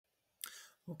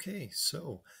Okay,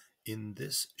 so in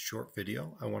this short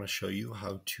video, I want to show you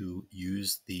how to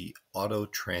use the auto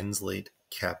translate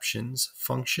captions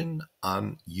function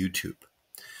on YouTube.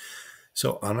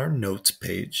 So on our notes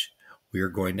page, we are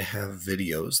going to have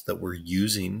videos that we're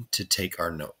using to take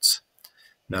our notes.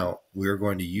 Now, we're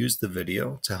going to use the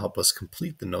video to help us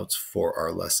complete the notes for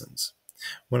our lessons.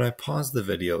 When I pause the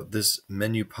video, this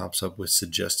menu pops up with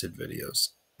suggested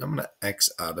videos. I'm going to X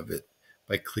out of it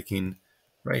by clicking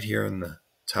right here in the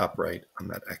top right on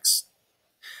that X.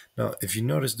 Now, if you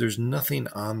notice, there's nothing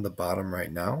on the bottom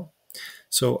right now.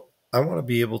 So I want to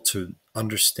be able to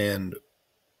understand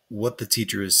what the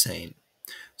teacher is saying.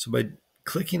 So by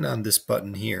clicking on this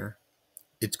button here,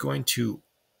 it's going to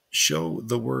show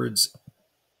the words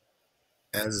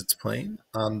as it's playing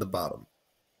on the bottom.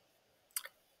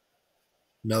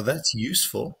 Now that's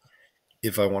useful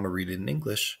if I want to read it in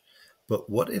English, but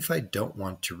what if I don't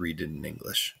want to read it in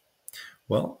English?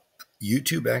 Well,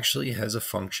 YouTube actually has a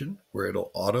function where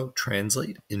it'll auto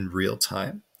translate in real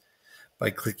time by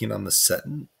clicking on the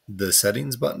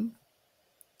settings button,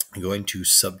 going to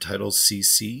subtitles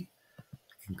CC.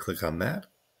 I can click on that,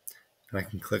 and I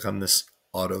can click on this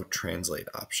auto translate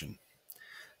option.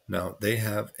 Now they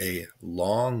have a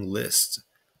long list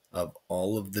of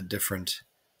all of the different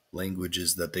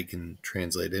languages that they can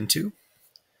translate into.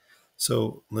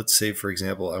 So let's say, for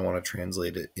example, I want to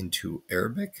translate it into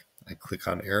Arabic. I click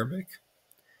on Arabic,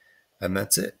 and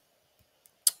that's it.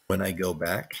 When I go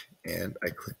back and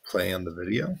I click play on the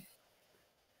video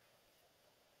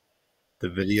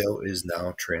is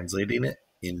now translating it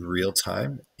in real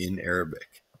time in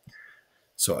Arabic.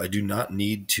 So I do not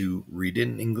need to read it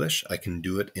in English. I can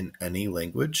do it in any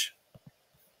language.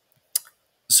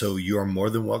 So you are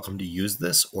more than welcome to use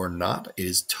this or not. It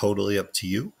is totally up to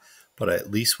you, but I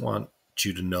at least want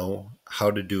you to know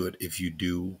how to do it if you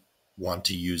do want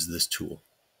to use this tool.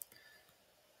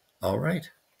 All right,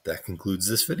 that concludes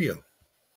this video.